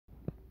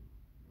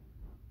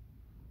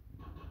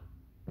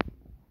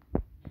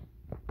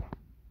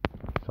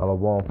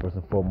Shalom, first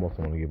and foremost,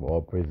 I want to give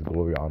all praise,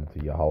 glory, honor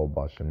to Yahweh,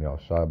 Bashem,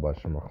 Yahshai,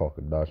 Bashem,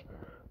 Rakakadash,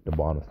 the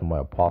bonus to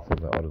my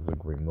apostles and others of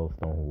great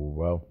millstone who will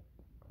well.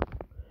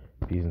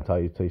 Peace and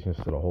salutations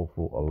to the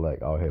hopeful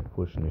elect out here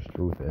pushing this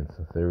truth and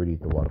sincerity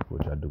throughout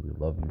which I do. We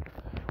love you.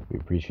 We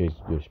appreciate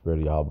your spirit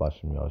of Yahweh,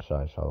 Bashem,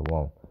 Yahshai,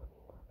 Shalom.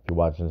 If you're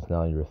watching this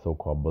now, you're a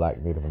so-called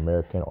black Native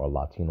American or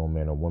Latino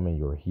man or woman,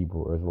 you're a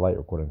Hebrew Israelite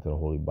according to the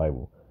Holy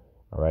Bible.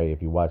 Alright,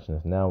 if you're watching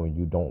this now and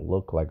you don't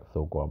look like a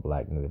so-called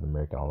black Native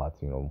American or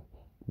Latino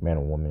man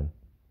or woman,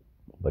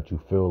 but you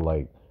feel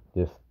like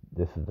this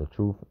is the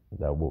truth,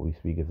 that what we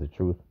speak is the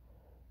truth,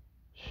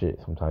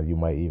 shit, sometimes you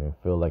might even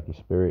feel like your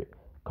spirit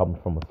comes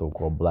from a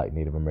so-called black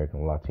Native American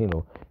or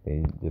Latino,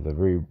 then there's a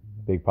very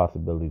big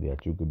possibility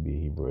that you could be a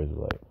Hebrew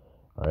Israelite.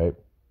 Alright,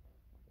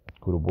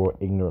 who the world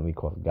ignorantly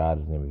calls God,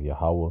 his name is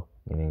Yahweh,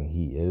 meaning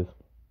he is.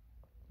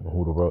 And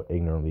who the world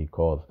ignorantly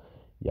calls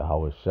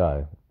Yahweh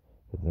Shai,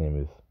 his name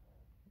is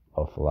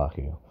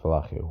Salachia.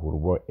 Who the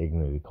world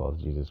ignorantly calls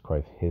Jesus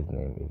Christ, his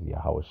name is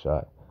Yahweh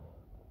Shai.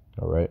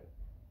 Alright?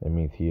 That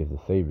means he is the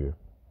Savior.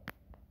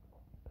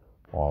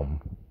 I'm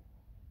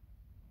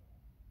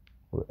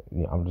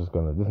just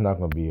gonna, this is not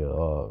gonna be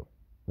long.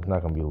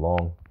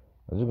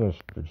 I'm just gonna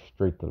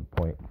straight to the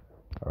point.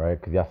 Alright?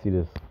 Because y'all see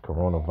this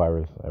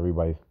coronavirus,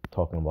 everybody's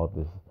talking about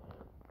this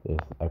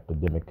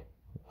epidemic,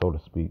 so to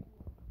speak,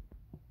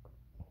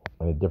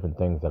 and the different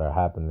things that are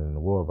happening in the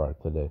world right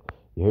today.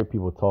 You hear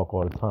people talk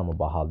all the time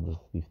about how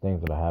these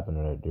things that are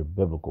happening, they're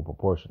biblical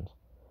proportions.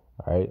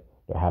 Alright?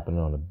 They're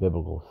happening on a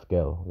biblical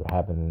scale. They're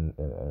happening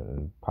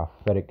in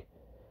prophetic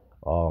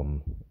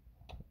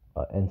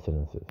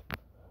incidences.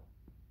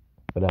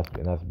 But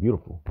that's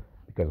beautiful,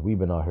 because we've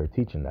been out here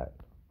teaching that.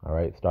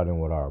 Alright? Starting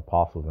with our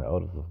apostles and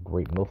elders of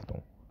Great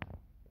Millstone.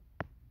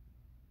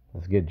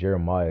 Let's get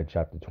Jeremiah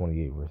chapter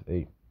 28, verse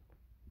 8.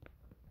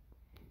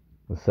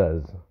 It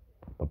says,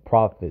 the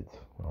prophets,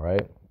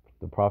 alright?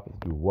 The prophets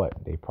do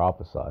what? They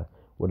prophesy.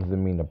 What does it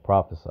mean to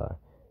prophesy?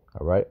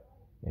 Alright?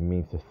 It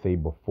means to say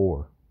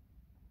before.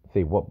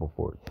 Say what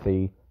before?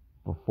 Say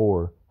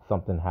before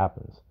something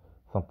happens.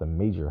 Something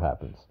major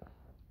happens.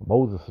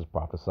 Moses is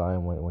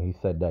prophesying when he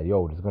said that,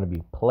 yo, there's going to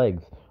be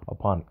plagues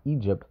upon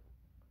Egypt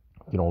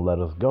if you don't let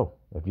us go.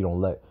 If you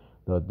don't let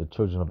the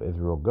children of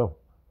Israel go.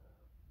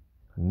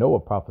 Noah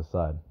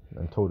prophesied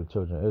and told the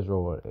children of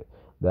Israel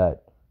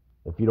that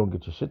if you don't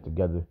get your shit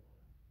together,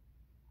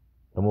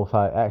 the Most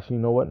High, actually,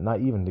 you know what?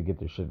 Not even to get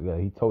their shit together.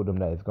 He told them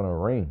that it's going to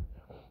rain,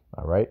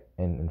 all right,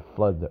 and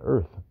flood the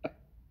earth.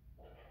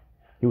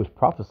 He was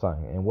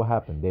prophesying, and what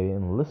happened? They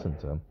didn't listen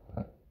to him.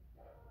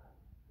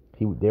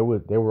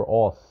 They were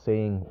all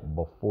saying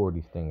before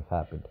these things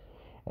happened,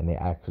 and they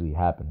actually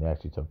happened. They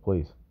actually took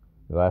place.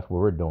 So that's what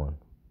we're doing.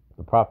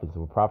 The prophets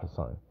were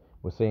prophesying.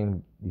 We're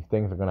saying these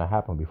things are going to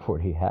happen before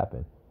they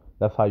happen.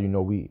 That's how you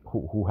know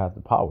who has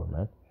the power,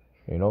 man.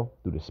 You know,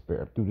 through the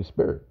Spirit. Through the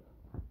Spirit.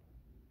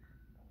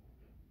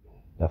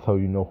 That's how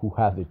you know who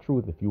has the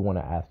truth. If you want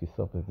to ask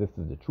yourself if this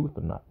is the truth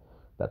or not,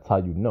 that's how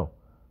you know.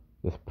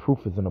 This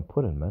proof is in the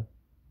pudding, man.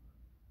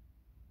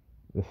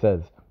 It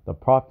says, the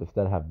prophets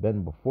that have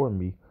been before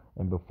me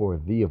and before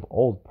thee of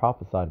old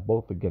prophesied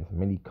both against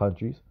many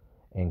countries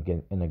and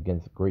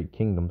against great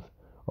kingdoms,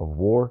 of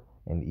war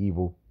and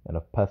evil and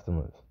of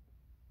pestilence.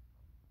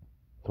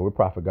 So we're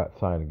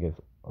prophesying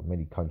against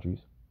many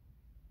countries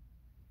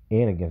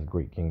and against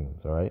great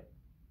kingdoms, all right?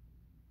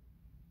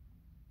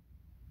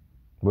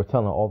 We're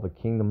telling all the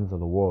kingdoms of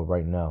the world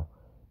right now,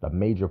 the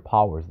major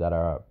powers that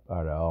are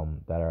at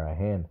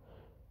hand,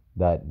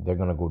 that they're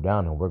gonna go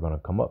down and we're gonna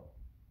come up.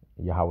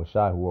 Yahweh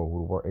Shai, who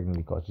were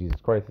ignorantly called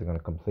Jesus Christ, is gonna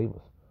come save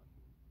us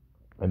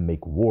and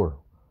make war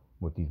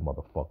with these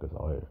motherfuckers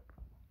out here.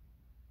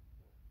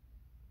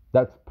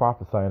 That's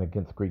prophesying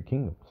against great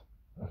kingdoms.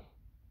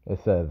 It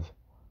says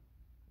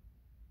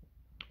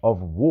of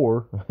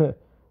war,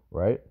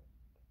 right,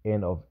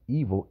 and of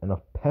evil and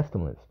of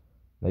pestilence.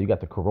 Now you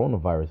got the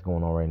coronavirus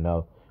going on right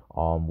now.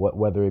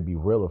 Whether it be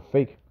real or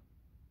fake,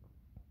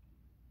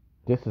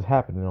 this is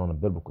happening on a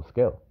biblical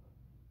scale.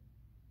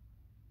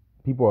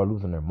 People are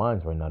losing their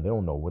minds right now. They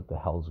don't know what the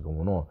hell is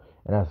going on,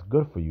 and that's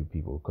good for you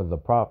people, because the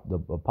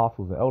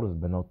apostles and elders have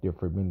been out there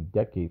for many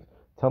decades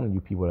telling you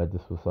people that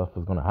this stuff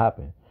is going to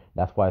happen.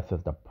 That's why it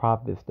says the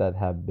prophets that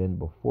have been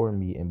before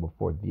me and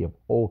before thee of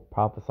old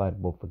prophesied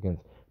both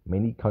against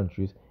many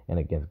countries and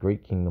against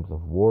great kingdoms,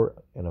 of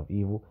war and of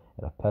evil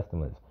and of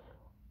pestilence.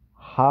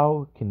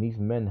 How can these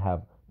men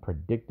have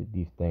predicted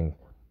these things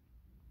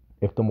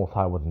if the Most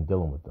High wasn't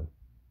dealing with them?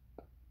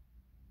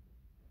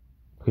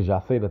 Because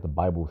y'all say that the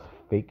Bible is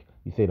fake.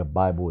 You say the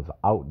Bible is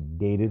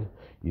outdated.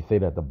 You say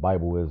that the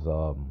Bible is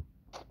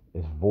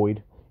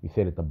void. You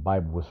say that the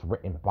Bible was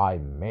written by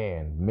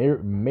man,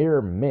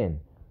 mere men.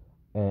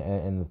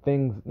 And the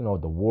things, you know,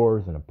 the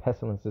wars and the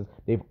pestilences,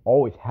 they've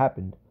always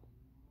happened.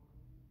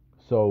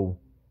 So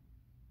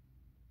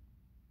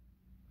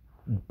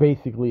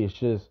basically it's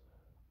just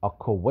a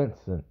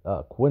coincidence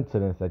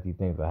that these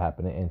things are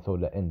happening, and so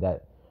that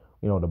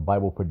you know the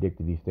Bible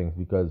predicted these things,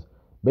 because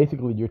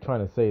basically you're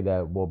trying to say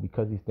that, well,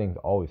 because these things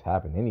always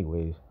happen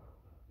anyways,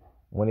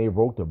 when they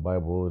wrote the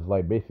Bible, it was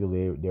like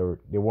basically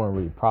they weren't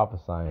really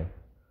prophesying.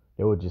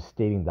 They were just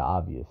stating the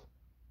obvious.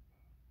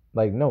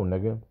 Like, no,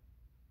 nigga.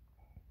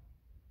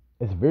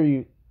 It's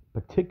very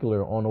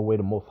particular on the way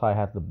the Most High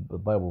has the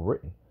Bible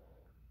written.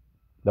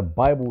 The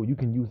Bible, you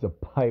can use the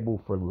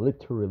Bible for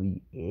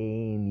literally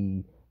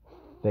anything.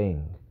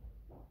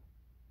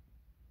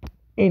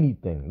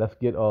 Anything. Let's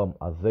get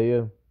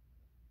Isaiah,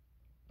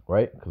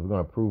 right? Because we're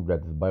gonna prove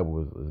that this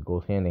Bible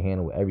goes hand in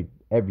hand with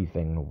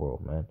everything in the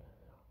world, man.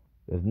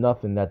 There's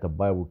nothing that the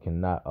Bible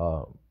cannot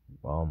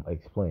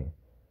explain.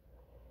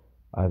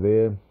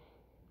 Isaiah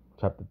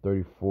chapter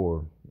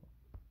 34,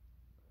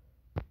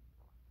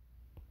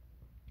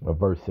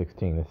 verse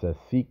 16. It says,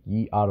 "Seek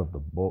ye out of the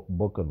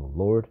book of the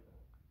Lord."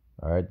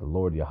 All right, the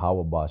Lord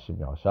Yahweh Ba'Shem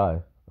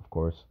Yahushai, of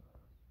course,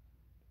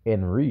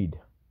 and read.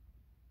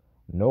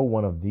 No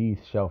one of these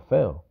shall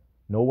fail.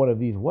 No one of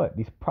these what?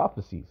 These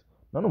prophecies.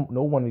 No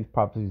one of these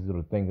prophecies are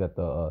the things that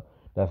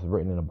that's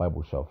written in the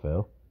Bible shall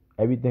fail.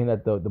 Everything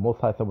that the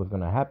Most High said was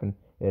going to happen,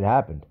 it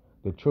happened.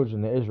 The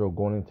children of Israel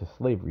going into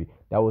slavery,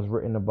 that was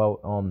written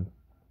about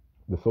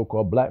the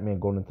so-called black man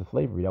going into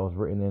slavery. That was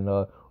written in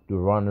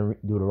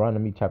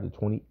Deuteronomy chapter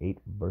 28,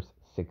 verse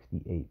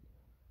 68.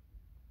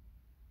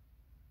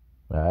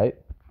 All right.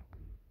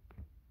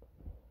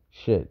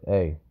 Shit.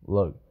 Hey,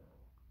 look.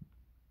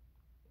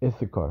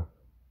 Issachar,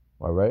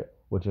 all right,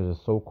 which is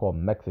the so-called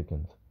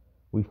Mexicans.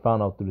 We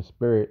found out through the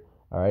spirit,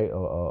 all right,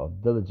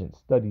 of diligent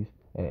studies,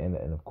 and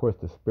of course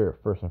the spirit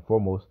first and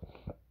foremost,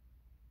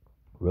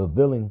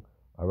 revealing,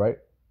 all right,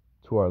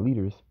 to our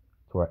leaders,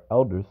 to our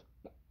elders,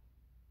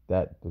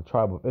 that the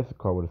tribe of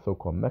Issachar were the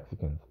so-called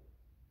Mexicans.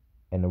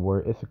 And the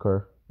word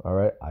Issachar, all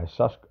right,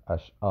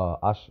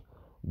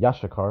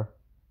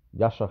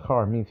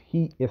 Yashakar means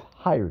he is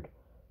hired.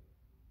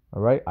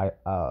 All right,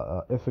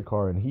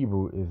 Issachar in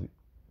Hebrew is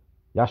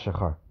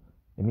Yashakar.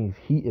 It means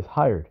he is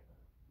hired.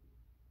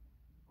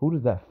 Who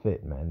does that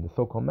fit, man? The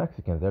so-called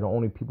Mexicans. They're the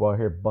only people out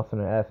here busting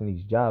their ass in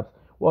these jobs.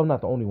 Well,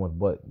 not the only ones,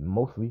 but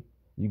mostly.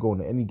 You go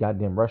into any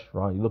goddamn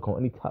restaurant, you look on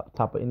any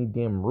top of any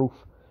damn roof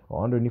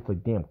or underneath a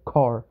damn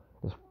car,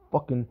 it's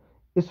fucking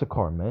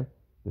Issachar, man.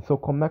 The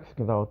so-called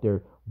Mexicans out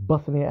there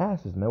busting their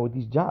asses, man, with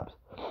these jobs.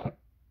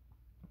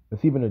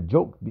 It's even a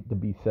joke to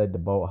be said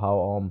about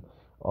how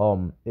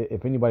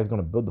if anybody's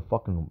gonna build the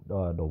fucking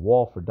the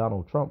wall for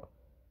Donald Trump,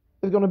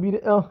 it's gonna be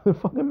the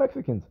fucking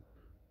Mexicans.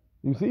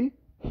 You see?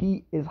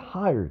 He is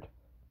hired.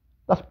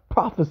 That's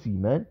prophecy,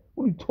 man.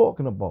 What are you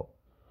talking about?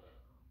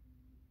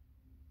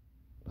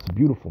 It's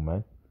beautiful,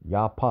 man.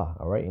 Yapa,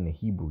 all right, in the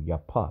Hebrew,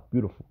 Yapa,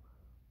 beautiful.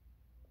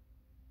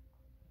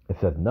 It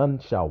says, none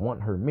shall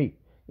want her mate.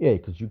 Yeah,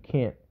 because you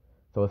can't.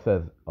 So it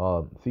says,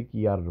 seek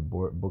ye out of the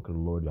book of the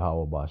Lord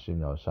Yahweh Ba'Shem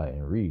Yahushai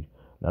and read.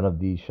 None of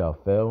these shall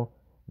fail.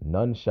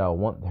 None shall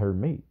want her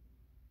mate.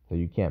 So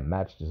you can't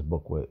match this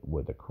book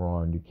with the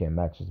Quran. You can't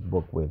match this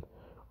book with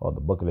the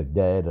Book of the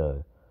Dead.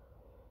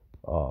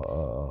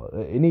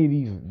 Any of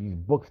these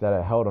books that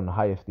are held on the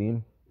high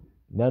esteem.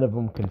 None of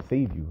them can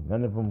save you.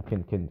 None of them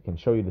can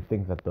show you the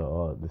things that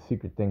the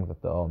secret things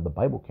that the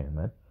Bible can,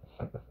 man.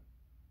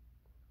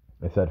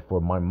 It said,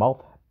 "For my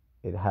mouth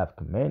it hath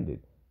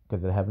commanded,"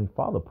 because the Heavenly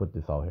Father put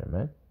this out here,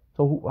 man.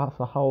 So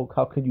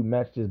how can you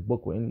match this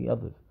book with any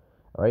others?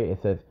 All right.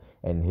 It says,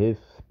 "And His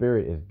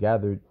Spirit is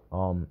gathered.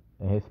 And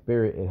His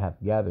Spirit it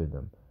hath gathered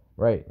them."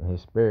 Right. And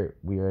His Spirit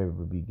we are able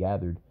to be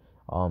gathered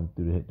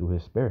through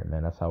His Spirit,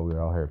 man. That's how we're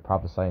out here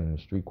prophesying in the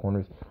street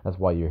corners. That's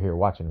why you're here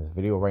watching this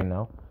video right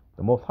now.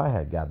 The Most High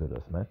had gathered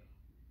us, man.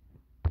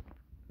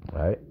 All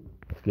right,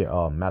 let's get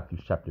Matthew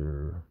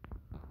chapter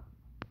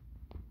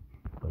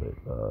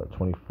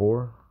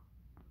 24,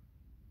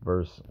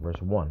 verse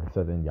 1. It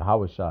says, "And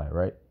Yahushua,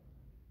 right,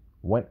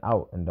 went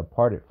out and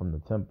departed from the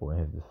temple, and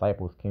his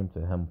disciples came to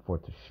him for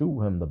to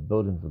shew him the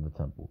buildings of the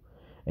temple.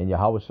 And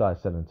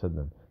Yahushua said unto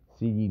them,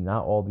 See ye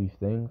not all these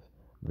things?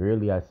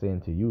 Verily I say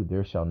unto you,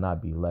 there shall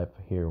not be left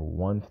here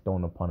one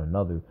stone upon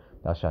another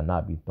that shall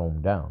not be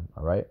thrown down."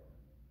 All right.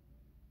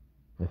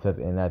 It says,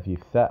 "And as he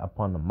sat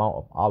upon the Mount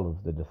of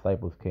Olives, the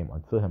disciples came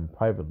unto him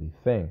privately,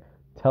 saying,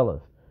 Tell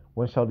us,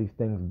 when shall these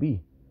things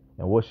be?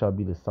 And what shall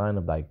be the sign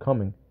of thy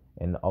coming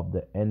and of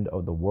the end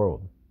of the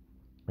world?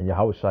 And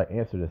Yahushua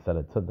answered and said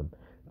unto them,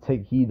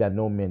 Take heed that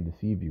no man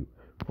deceive you.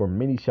 For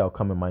many shall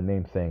come in my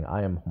name, saying,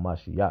 I am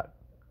Hamashiach,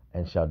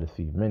 and shall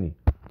deceive many.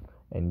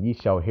 And ye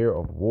shall hear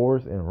of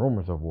wars and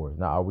rumors of wars."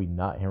 Now, are we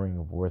not hearing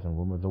of wars and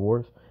rumors of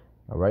wars?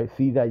 All right.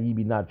 "See that ye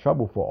be not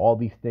troubled, for all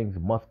these things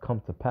must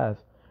come to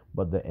pass,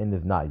 but the end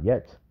is not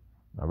yet."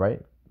 All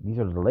right. These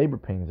are the labor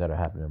pains that are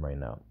happening right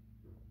now.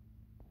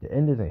 The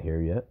end isn't here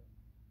yet.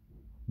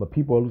 But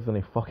people are losing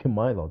their fucking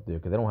minds out there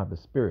because they don't have the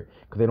spirit,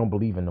 because they don't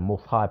believe in the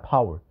Most High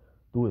power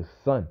through His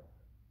Son.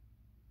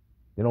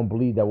 They don't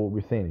believe that what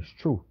we're saying is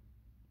true.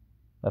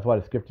 That's why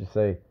the scriptures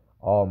say,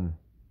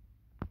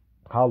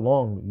 how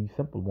long, ye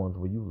simple ones,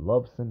 will you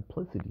love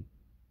simplicity?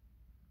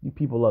 You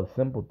people love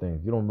simple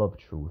things. You don't love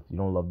truth. You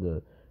don't love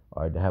the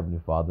Heavenly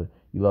Father.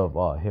 You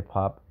love hip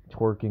hop,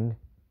 twerking,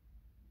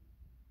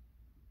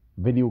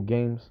 video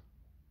games,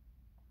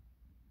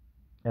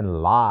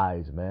 And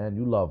lies, man.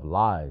 You love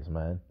lies,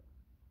 man.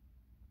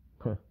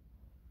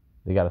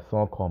 They got a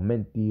song called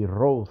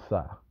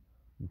Mentirosa.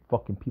 You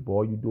fucking people,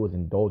 all you do is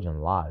indulge in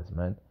lies,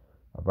 man.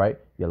 All right,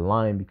 you're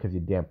lying because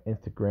your damn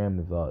Instagram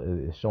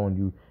is showing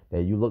you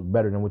that you look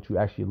better than what you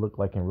actually look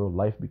like in real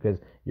life because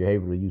you're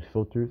able to use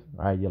filters.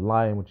 All right, you're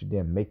lying with your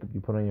damn makeup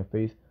you put on your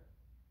face.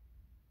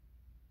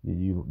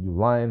 You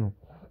lying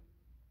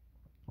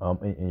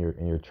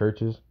in your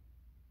churches.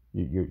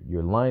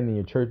 You're lying in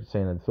your church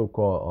saying that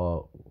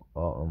so-called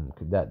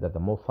that the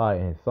Most High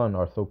and His Son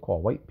are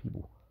so-called white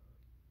people.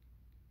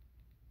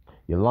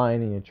 You're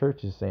lying in your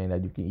churches saying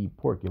that you can eat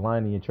pork. You're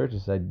lying in your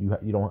churches that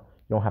you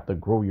don't have to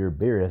grow your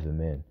beard as a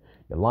man.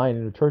 You're lying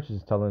in the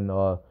churches telling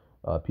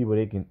people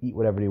they can eat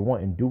whatever they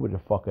want and do what the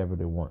fuck ever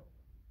they want.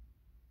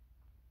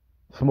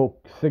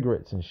 Smoke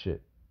cigarettes and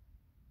shit.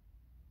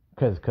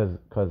 Cause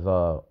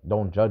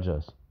don't judge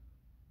us.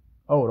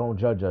 Oh, don't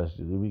judge us.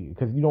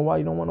 Because you know why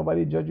you don't want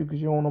nobody to judge you? Because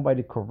you don't want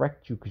nobody to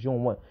correct you. Because you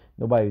don't want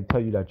nobody to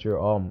tell you that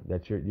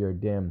you're a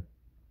damn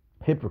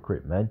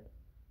hypocrite, man.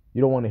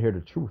 You don't want to hear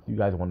the truth. You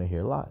guys want to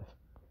hear lies.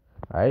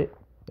 All right?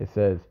 It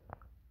says,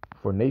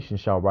 "For nation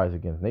shall rise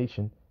against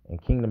nation,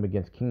 and kingdom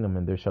against kingdom,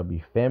 and there shall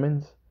be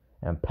famines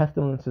and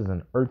pestilences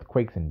and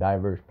earthquakes in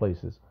diverse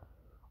places.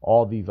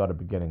 All these are the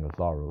beginning of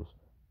sorrows."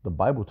 The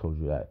Bible told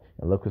you that,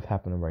 and look what's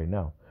happening right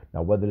now.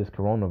 Now, whether this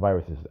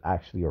coronavirus is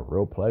actually a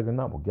real plague or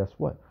not, well, guess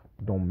what?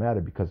 It don't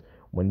matter because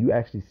when you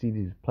actually see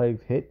these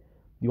plagues hit,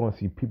 you're gonna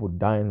see people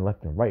dying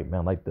left and right,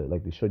 man. Like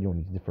they showed you in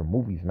these different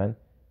movies, man.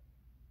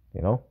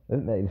 You know,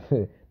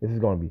 this is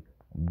gonna be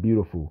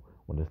beautiful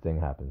when this thing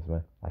happens,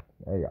 man. Like,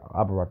 hey,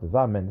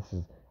 Abaratazah, man, this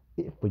is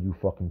it for you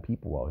fucking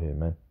people out here,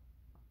 man.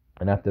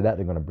 And after that,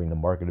 they're gonna bring the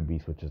mark of the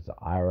beast, which is the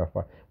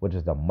IRFR, which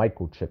is the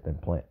microchip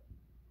implant.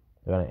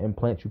 They're gonna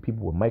implant you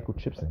people with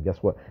microchips, and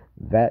guess what?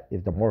 That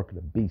is the mark of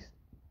the beast.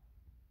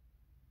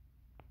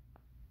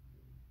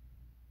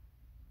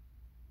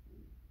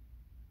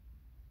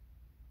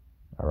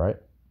 All right.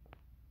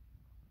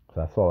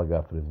 So that's all I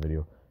got for this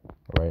video.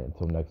 All right.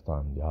 Until next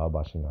time.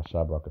 Yahweh Shem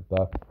Yashai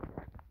Barakatah.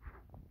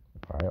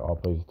 All right. All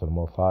praises to the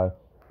Most High.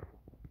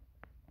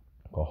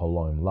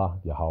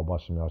 Yahweh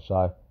Shem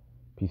Yashai.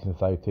 Peace and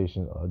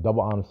salutations.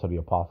 Double honors to the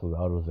apostles, the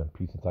elders, and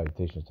peace and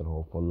salutations to the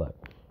whole full lot.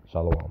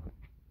 Shalom.